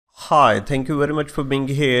Hi, thank you very much for being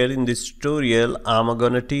here. In this tutorial, I'm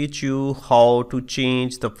gonna teach you how to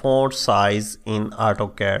change the font size in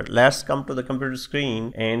AutoCAD. Let's come to the computer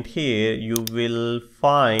screen, and here you will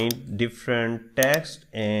find different text,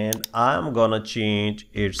 and I'm gonna change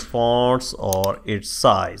its fonts or its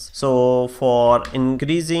size. So for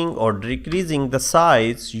increasing or decreasing the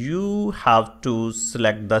size, you have to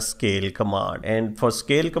select the scale command, and for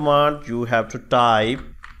scale command you have to type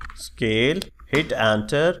scale, hit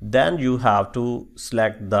enter, then you have to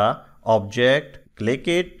select the object, click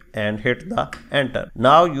it and hit the enter.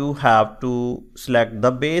 Now you have to select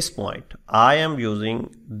the base point. I am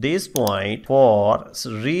using this point for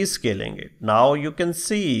rescaling it. Now you can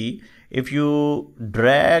see if you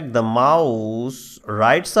drag the mouse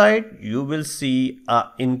right side, you will see a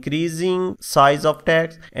increasing size of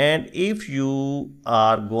text, and if you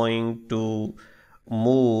are going to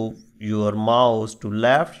move your mouse to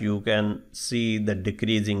left, you can see the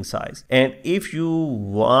decreasing size. And if you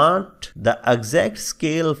want the exact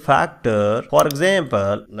scale factor, for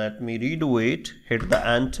example, let me redo it, hit the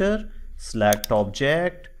enter, select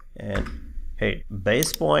object and hit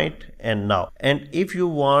base point, and now, and if you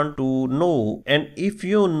want to know, and if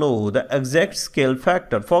you know the exact scale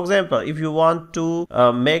factor, for example, if you want to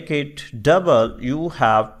make it double, you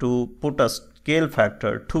have to put a scale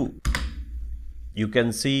factor 2. You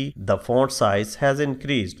can see the font size has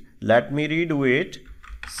increased. Let me redo it.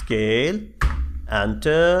 Scale,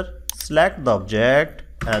 enter, select the object,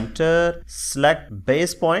 enter, select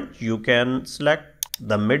base point. You can select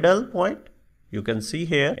the middle point. You can see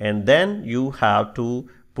here, and then you have to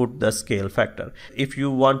put the scale factor. If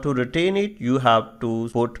you want to retain it, you have to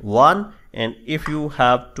put 1, and if you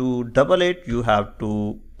have to double it, you have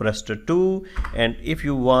to press the 2, and if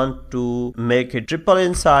you want to make it triple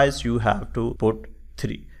in size, you have to put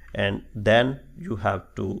 3, and then you have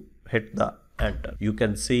to hit the enter. You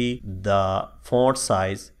can see the font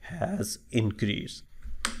size has increased.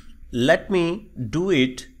 Let me do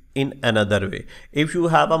it in another way. If you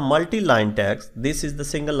have a multi-line text, this is the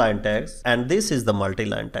single line text and this is the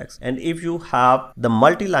multi-line text, and if you have the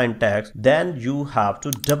multi-line text, then you have to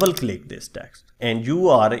double click this text and you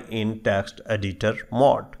are in text editor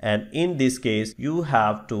mode, and in this case you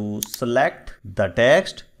have to select the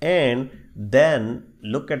text and then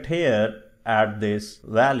look at here at this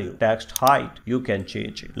value, text height. You can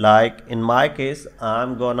change it, like in my case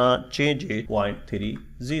I'm gonna change it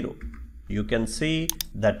 0.30. You can see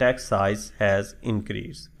the text size has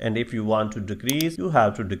increased, and if you want to decrease, you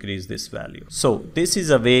have to decrease this value. So this is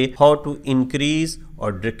a way how to increase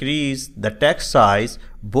or decrease the text size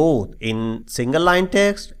both in single line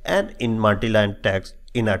text and in multi-line text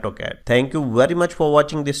in AutoCAD. Thank you very much for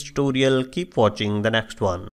watching this tutorial. Keep watching the next one.